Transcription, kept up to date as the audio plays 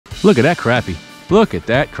Look at that crappie. Look at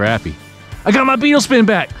that crappie. I got my beetle spin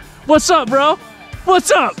back. What's up, bro?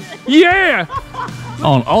 What's up? Yeah!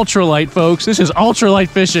 On ultralight, folks. This is ultralight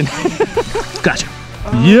fishing. Gotcha.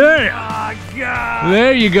 Yeah! Oh, God.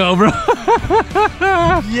 There you go, bro.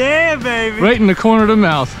 Yeah, baby. Right in the corner of the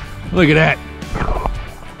mouth. Look at that.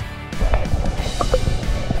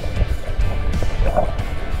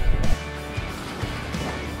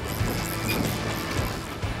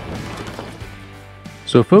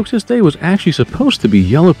 So folks, this day was actually supposed to be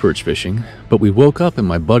yellow perch fishing, but we woke up and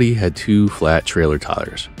my buddy had 2 flat trailer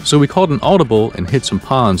tires. So we called an audible and hit some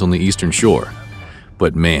ponds on the eastern shore.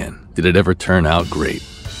 But man, did it ever turn out great.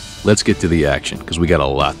 Let's get to the action, because we got a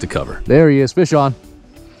lot to cover. There he is, fish on.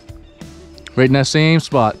 Right in that same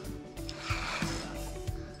spot.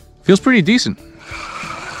 Feels pretty decent.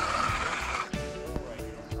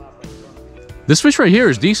 This fish right here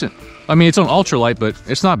is decent. I mean, it's on ultralight, but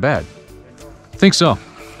it's not bad. Think so.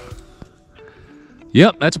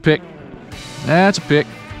 Yep, that's a pick. That's a pick.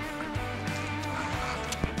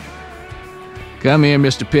 Come here,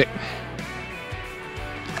 Mr. Pick.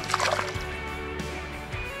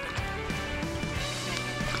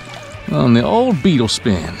 On the old beetle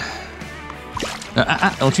spin.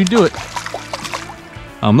 Don't you do it.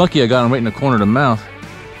 I'm lucky I got him right in the corner of the mouth.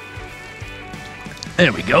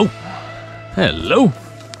 There we go. Hello.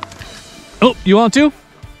 Oh, you want to?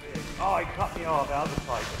 Oh, he cut me off. I'll just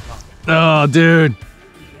like it. Oh, dude.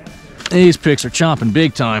 These picks are chomping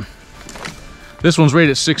big time. This one's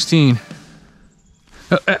rated 16.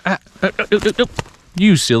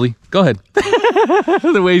 You silly. Go ahead.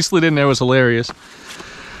 The way he slid in there was hilarious.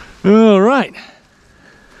 All right.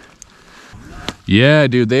 Yeah,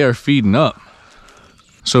 dude, they are feeding up.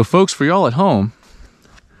 So, folks, for y'all at home,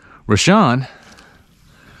 Rashawn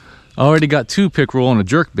already got 2 pickerel on a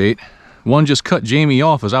jerkbait. One just cut Jamie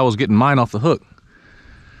off as I was getting mine off the hook.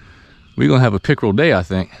 We're gonna have a pickerel day, I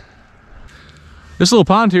think. This little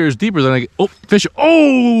pond here is deeper than I get. Oh, fish.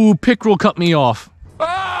 Oh, pickerel cut me off.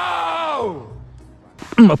 Oh!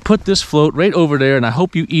 I'm gonna put this float right over there and I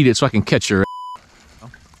hope you eat it so I can catch your ass.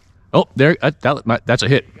 Oh, there, that's a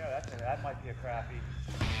hit. That might be a crappie.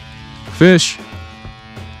 Fish.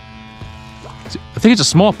 I think it's a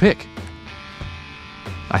small pick.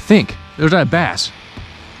 I think. There's that bass.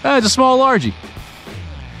 Ah, it's a small largie.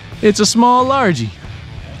 It's a small largie.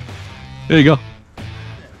 There you go.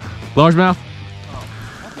 Largemouth. Oh,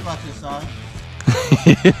 that's about this size.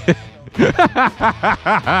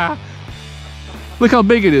 Look how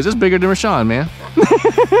big it is. It's bigger than Rashawn, man.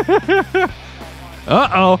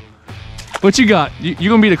 Uh-oh. What you got? You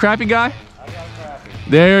gonna be the crappie guy? I got a crappie.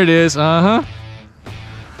 There it is. Uh-huh.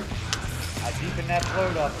 I deepened that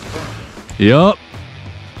float up. Yup.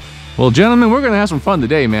 Well, gentlemen, we're gonna have some fun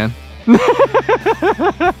today, man.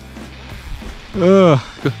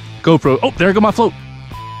 GoPro. Oh, there go my float.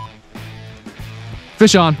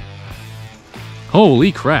 Fish on.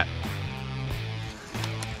 Holy crap.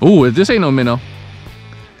 Oh, this ain't no minnow.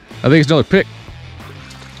 I think it's another pick.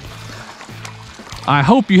 I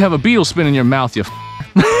hope you have a beetle spin in your mouth, you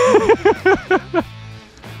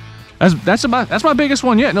That's my biggest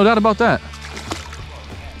one yet, no doubt about that.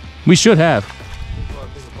 We should have.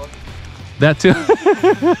 That too.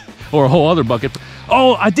 Or a whole other bucket.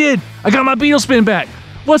 Oh, I did! I got my beetle spin back!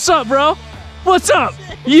 What's up, bro? What's up?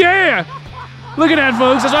 Yeah! Look at that,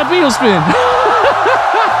 folks, that's my beetle spin!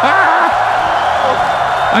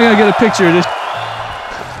 I gotta get a picture of this.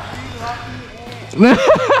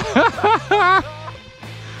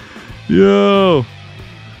 Yo!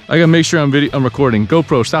 I gotta make sure I'm recording.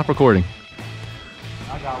 GoPro, stop recording.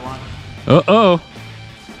 I got one. Uh-oh.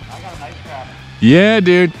 I got a nice crappie. Yeah,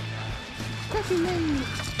 dude.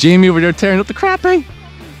 Jamie over there tearing up the crappie.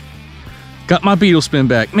 Got my beetle spin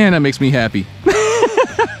back. Man, that makes me happy.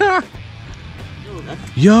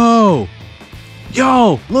 Yo!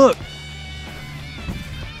 Yo, look!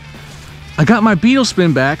 I got my beetle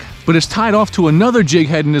spin back, but it's tied off to another jig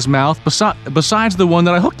head in his mouth besides the one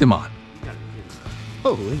that I hooked him on.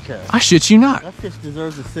 Holy cow. I shit you not. That fish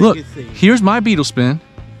deserves a Look, second scene. here's my beetle spin,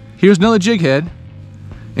 here's another jig head,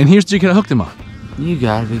 and here's the jig head I hooked him on. You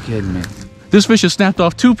gotta be kidding me. This fish has snapped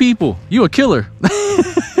off 2 people. You a killer. You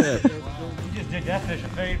just did that fish a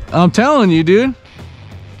favor. I'm telling you, dude.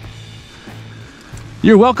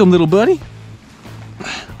 You're welcome, little buddy.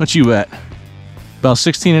 What you at? About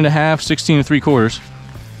 16 and a half, 16 and 3/4.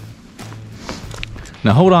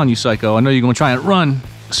 Now hold on, you psycho. I know you're gonna try and run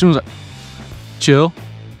as soon as I... Chill.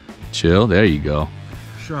 Chill, there you go.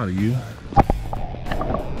 Shot of you.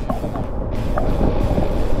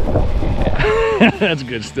 That's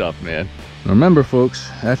good stuff, man. Remember, folks,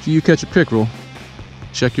 after you catch a pickerel,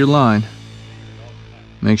 check your line.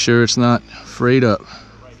 Make sure it's not frayed up.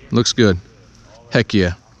 Looks good. Heck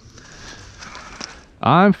yeah.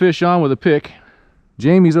 I'm fish on with a pick.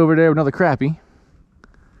 Jamie's over there with another crappie.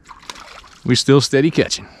 We still steady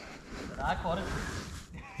catching. I caught it.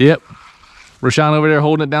 Yep. Rashawn over there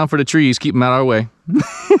holding it down for the trees, keep them out of our way.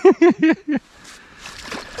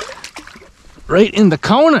 Right in the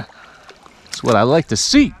corner. That's what I like to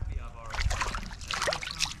see.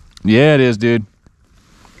 Yeah, it is, dude.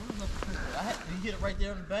 Did you get it right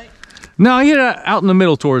there on the bank? No, I hit it out in the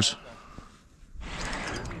middle towards.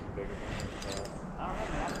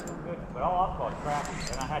 But all I've caught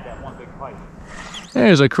crappie, and I had that one big pipe.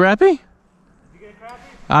 There's a crappie. Did you get a crappie?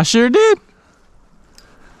 I sure did.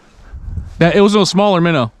 That it was a smaller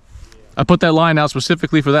minnow. I put that line out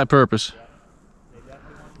specifically for that purpose.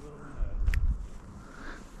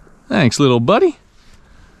 Thanks, little buddy.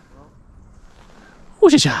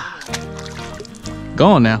 Whoosh-a-cha. Go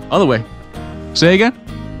on now, other way. Say again.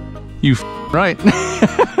 You right.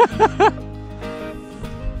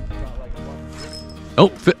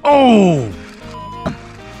 Oh, oh.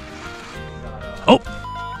 Oh.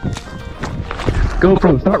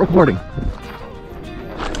 GoPro, start recording.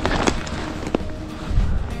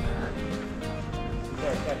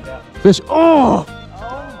 Fish. Oh! Oh my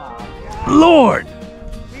God. Lord!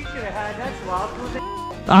 We should have had that swap.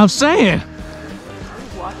 I'm saying.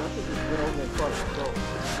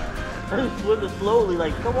 I just swimming slowly,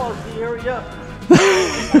 like, come on, see, hurry up.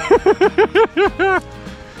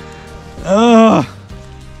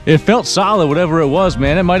 It felt solid, whatever it was,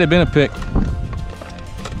 man. It might have been a pick.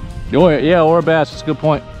 Yeah, or a bass. That's a good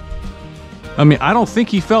point. I mean, I don't think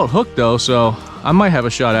he felt hooked, though, so I might have a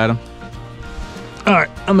shot at him. All right,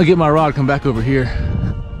 I'm gonna get my rod, come back over here.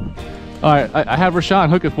 All right, I have Rashawn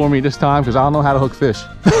hook it for me this time because I don't know how to hook fish.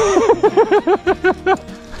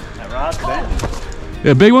 That rod's bad.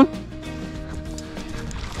 Yeah, big one?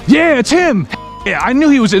 Yeah, it's him! Yeah, I knew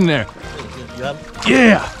he was in there.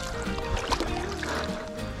 Yeah!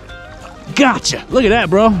 Gotcha! Look at that,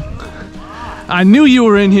 bro. I knew you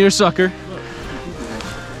were in here, sucker.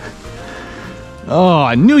 Oh,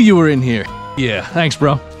 I knew you were in here. Yeah, thanks,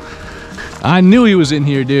 bro. I knew he was in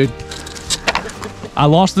here, dude. I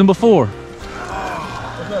lost him before. Is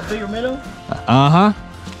that a bigger minnow? Uh-huh.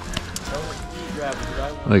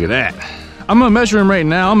 Look at that. I'm gonna measure him right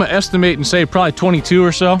now. I'm gonna estimate and say probably 22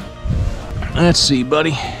 or so. Let's see,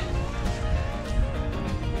 buddy.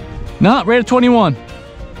 Not right at 21.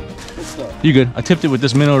 You good? I tipped it with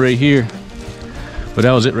this minnow right here. But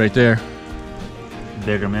that was it right there.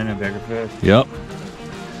 Bigger minnow, bigger fish. Yep.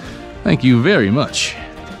 Thank you very much.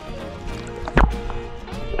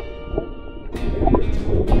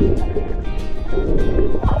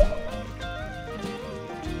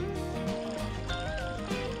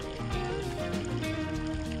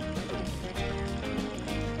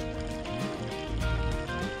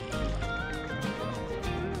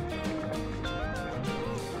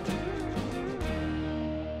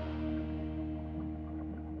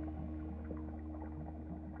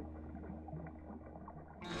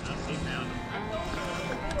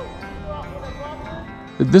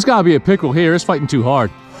 This gotta be a pickerel here. It's fighting too hard.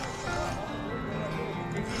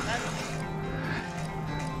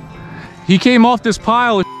 He came off this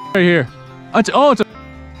pile of right here. Oh,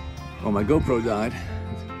 my GoPro died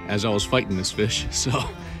as I was fighting this fish. So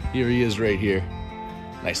here he is right here.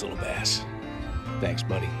 Nice little bass. Thanks,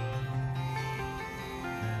 buddy.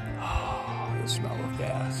 Oh, the smell of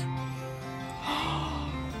bass.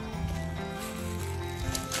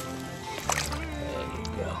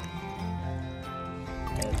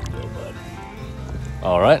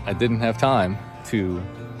 All right, I didn't have time to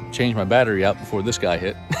change my battery out before this guy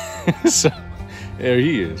hit. So there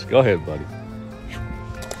he is. Go ahead, buddy.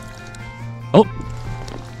 Oh,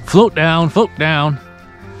 float down, float down.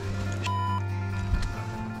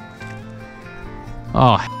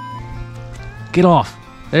 Oh, get off.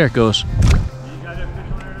 There it goes.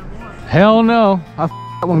 Hell no, I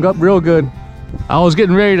that one up real good. I was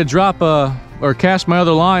getting ready to drop or cast my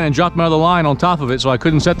other line and drop my other line on top of it, so I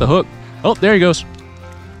couldn't set the hook. Oh, there he goes.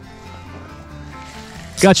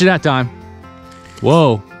 Got you that time.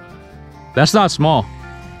 Whoa, that's not small.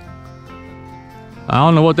 I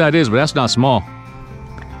don't know what that is, but that's not small.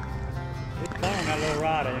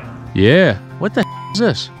 Yeah, what the is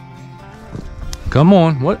this? Come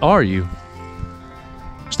on, what are you?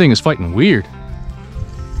 This thing is fighting weird.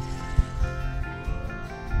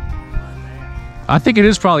 I think it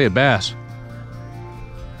is probably a bass.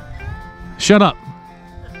 Shut up.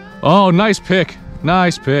 Oh, nice pick.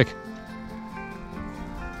 Nice pick.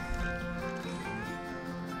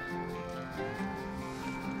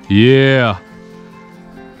 Yeah.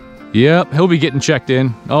 Yep, he'll be getting checked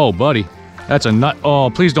in. Oh, buddy. That's a nut. Oh,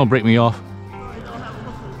 please don't break me off.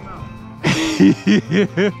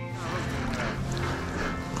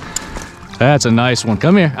 That's a nice one.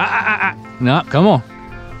 Come here. No, come on.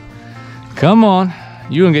 Come on.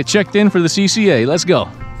 You gonna get checked in for the CCA. Let's go.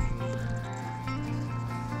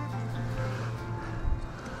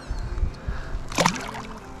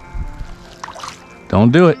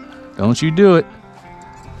 Don't do it. Don't you do it.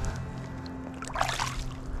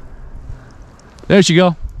 There she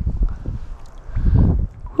go.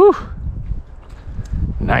 Whew.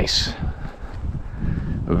 Nice.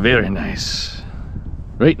 Very nice.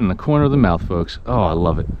 Right in the corner of the mouth, folks. Oh, I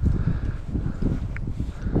love it.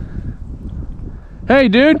 Hey,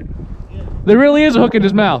 dude. Yeah. There really is a hook in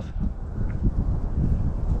his mouth.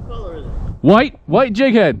 What color is it? White. White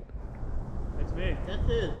jighead. That's me. That's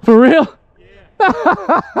it. For real? Yeah.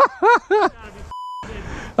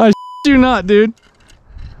 I shit you not, dude.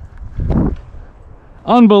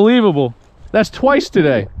 Unbelievable. That's twice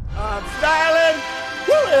today. I'm styling,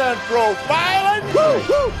 and profiling. Woo,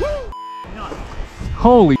 woo, woo.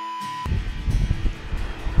 Holy.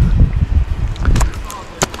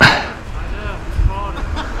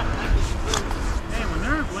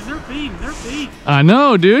 When they're feeding, they're feeding. I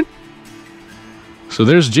know, dude. So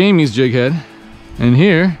there's Jamie's jig head, and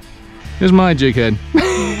here is my jig head.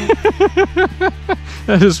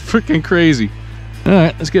 That is freaking crazy. All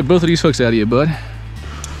right, let's get both of these hooks out of you, bud.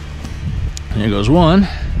 Here goes one,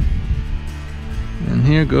 and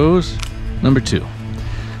here goes number two.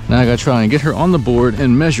 Now I gotta try and get her on the board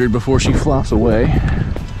and measured before she flops away.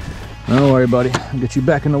 Don't worry, buddy. I'll get you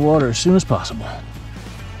back in the water as soon as possible.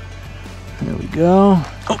 There we go.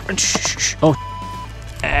 Oh, shh. Oh,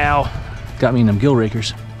 ow. Got me in them gill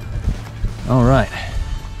rakers. All right.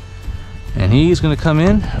 And he's gonna come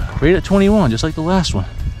in right at 21, just like the last one.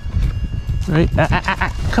 Right?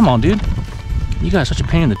 Come on, dude. You guys are such a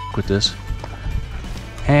pain in the with this.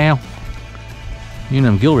 Ow. You and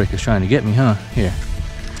them gill rakers trying to get me, huh? Here.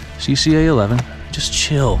 CCA 11. Just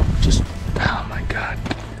chill. Just, oh my God.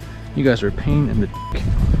 You guys are a pain in the There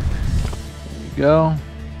we go.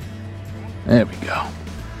 There we go.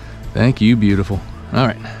 Thank you, beautiful. All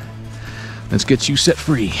right. Let's get you set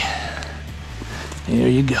free. There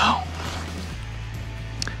you go.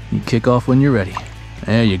 You kick off when you're ready.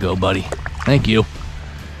 There you go, buddy. Thank you.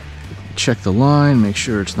 Check the line, make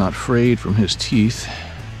sure it's not frayed from his teeth.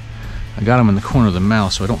 I got him in the corner of the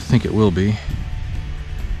mouth, so I don't think it will be.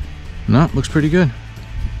 No, looks pretty good.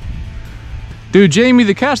 Dude, Jamie,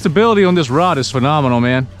 the castability on this rod is phenomenal,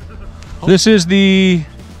 man. This is the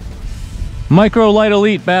Micro Light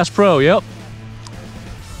Elite Bass Pro, yep.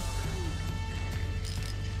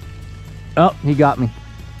 Oh, he got me.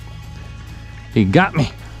 He got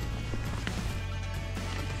me.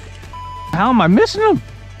 How am I missing him?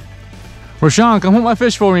 Rashawn, come hold my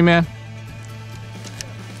fish for me, man.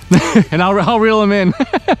 And I'll reel him in.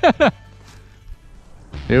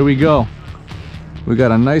 There we go. We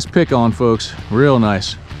got a nice pick on, folks. Real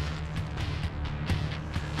nice.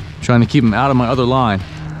 Trying to keep him out of my other line.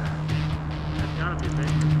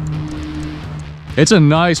 It's a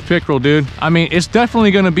nice pickerel, dude. I mean, it's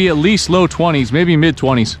definitely going to be at least low 20s, maybe mid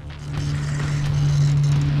 20s.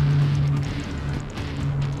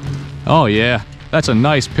 Oh yeah, that's a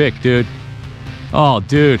nice pick, dude. Oh,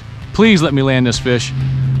 dude, please let me land this fish.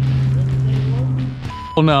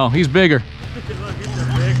 Oh no, he's bigger.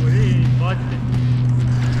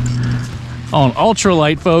 On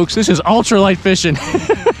ultralight, folks. This is ultralight fishing.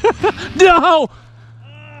 No!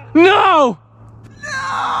 No!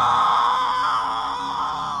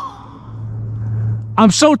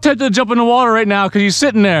 I'm so tempted to jump in the water right now because he's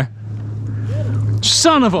sitting there.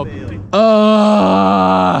 Son of a...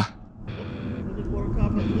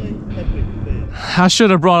 I should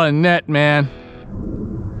have brought a net, man.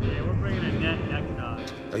 Yeah, we're bringing a net next time.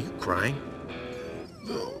 Are you crying?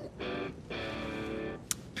 No.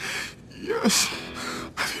 Yes.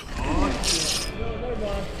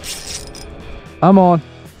 I'm on.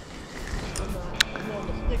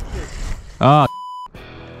 Ah,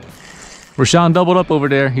 Rashawn doubled up over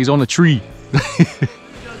there. He's on the tree.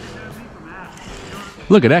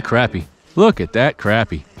 Look at that crappie. Look at that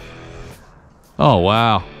crappie. Oh,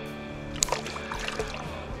 wow.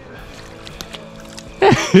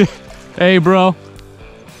 Hey, bro.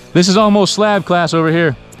 This is almost slab class over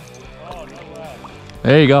here.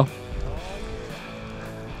 There you go.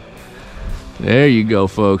 There you go,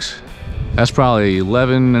 folks. That's probably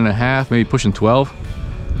 11 and a half, maybe pushing 12.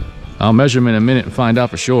 I'll measure him in a minute and find out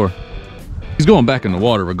for sure. He's going back in the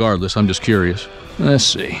water regardless. I'm just curious. Let's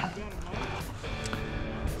see.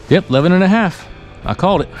 Yep, 11 and a half. I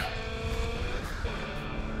called it.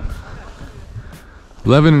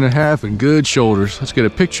 11.5 and good shoulders. Let's get a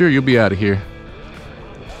picture. You'll be out of here.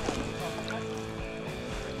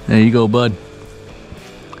 There you go, bud.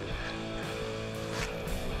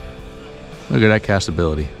 Look at that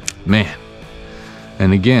castability. Man.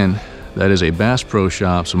 And again, that is a Bass Pro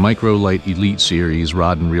Shops Micro Light Elite Series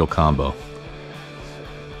rod and reel combo.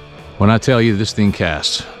 When I tell you this thing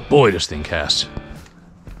casts, boy, this thing casts.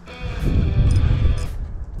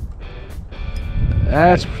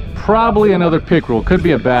 That's probably another pickerel. Could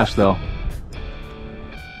be a bass though.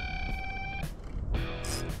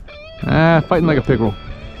 Fighting like a pickerel.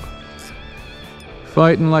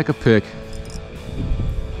 Fighting like a pick.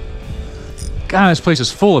 God, this place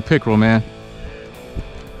is full of pickerel, man.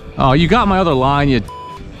 Oh, you got my other line, you.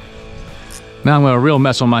 Now I'm gonna real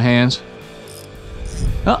mess on my hands.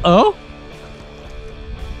 Uh-oh.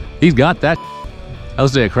 He's got that. That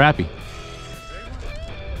was a crappie.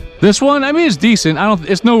 This one, I mean, it's decent.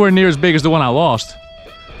 It's nowhere near as big as the one I lost.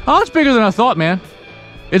 Oh, it's bigger than I thought, man.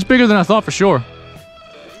 It's bigger than I thought for sure.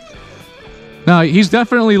 No, he's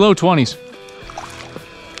definitely low 20s.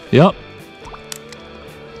 Yep.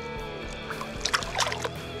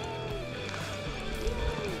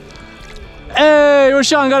 Hey,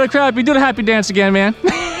 Rashawn got a crappie. Do the happy dance again, man.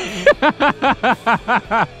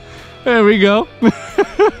 There we go.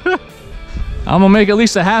 I'm gonna make at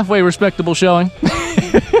least a halfway respectable showing.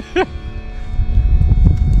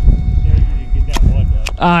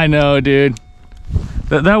 I know, dude.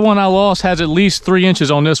 That one I lost has at least 3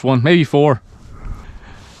 inches on this one, maybe 4.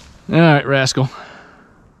 All right, rascal.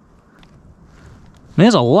 Man,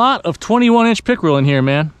 there's a lot of 21-inch pickerel in here,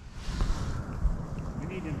 man. We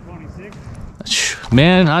need them 26.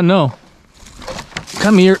 Man, I know.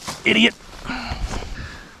 Come here, idiot.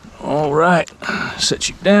 All right, set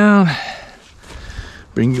you down.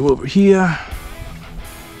 Bring you over here.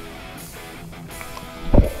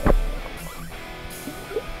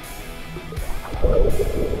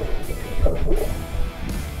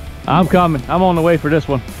 I'm coming. I'm on the way for this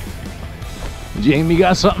one. Jamie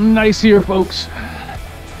got something nice here, folks.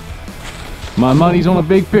 My money's on a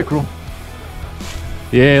big pickerel.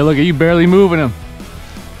 Yeah, look at you barely moving him.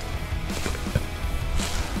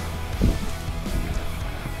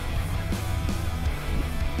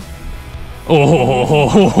 Oh,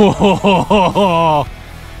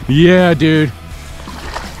 yeah, dude.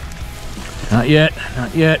 Not yet,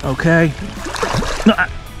 not yet. Okay. No,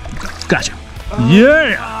 gotcha.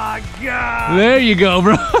 Yeah. Oh, God. There you go,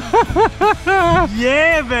 bro.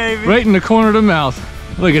 Yeah, baby. Right in the corner of the mouth.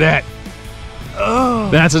 Look at that. Oh.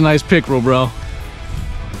 That's a nice pickerel, bro.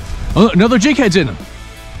 Oh, another jig head's in him.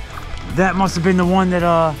 That must have been the one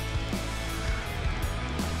that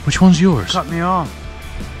Which one's yours? cut me off.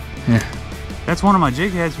 Yeah. That's one of my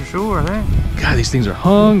jig heads for sure, I think. God, these things are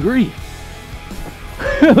hungry.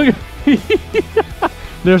 Look at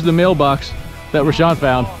there's the mailbox that Rashawn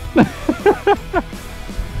found.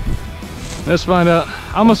 Let's find out.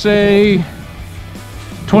 I'm gonna say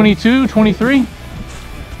 22, 23.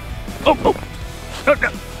 Oh, oh. Oh, no.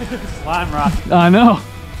 Slime rock. I know.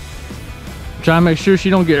 Try to make sure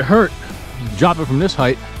she don't get hurt. Drop it from this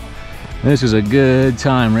height. This is a good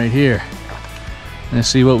time right here. Let's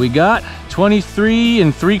see what we got. 23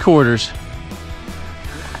 3/4.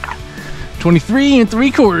 23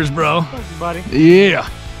 3/4, bro. Thank you, buddy. Yeah.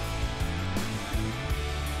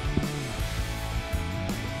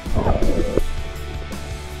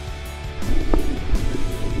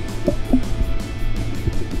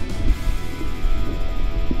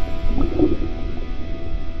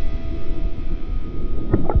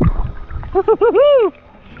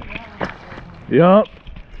 Yup.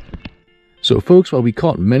 So folks, while we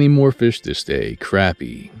caught many more fish this day,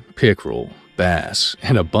 crappie, pickerel, bass,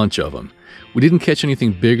 and a bunch of them, we didn't catch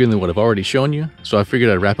anything bigger than what I've already shown you, so I figured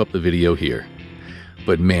I'd wrap up the video here.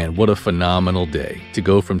 But man, what a phenomenal day. To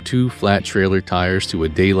go from 2 flat trailer tires to a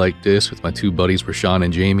day like this with my 2 buddies, Rashawn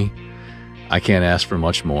and Jamie, I can't ask for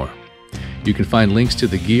much more. You can find links to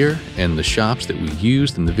the gear and the shops that we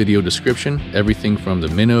used in the video description, everything from the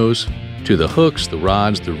minnows to the hooks, the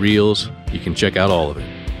rods, the reels. You can check out all of it.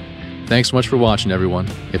 Thanks so much for watching, everyone.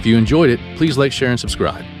 If you enjoyed it, please like, share, and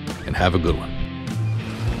subscribe, and have a good one.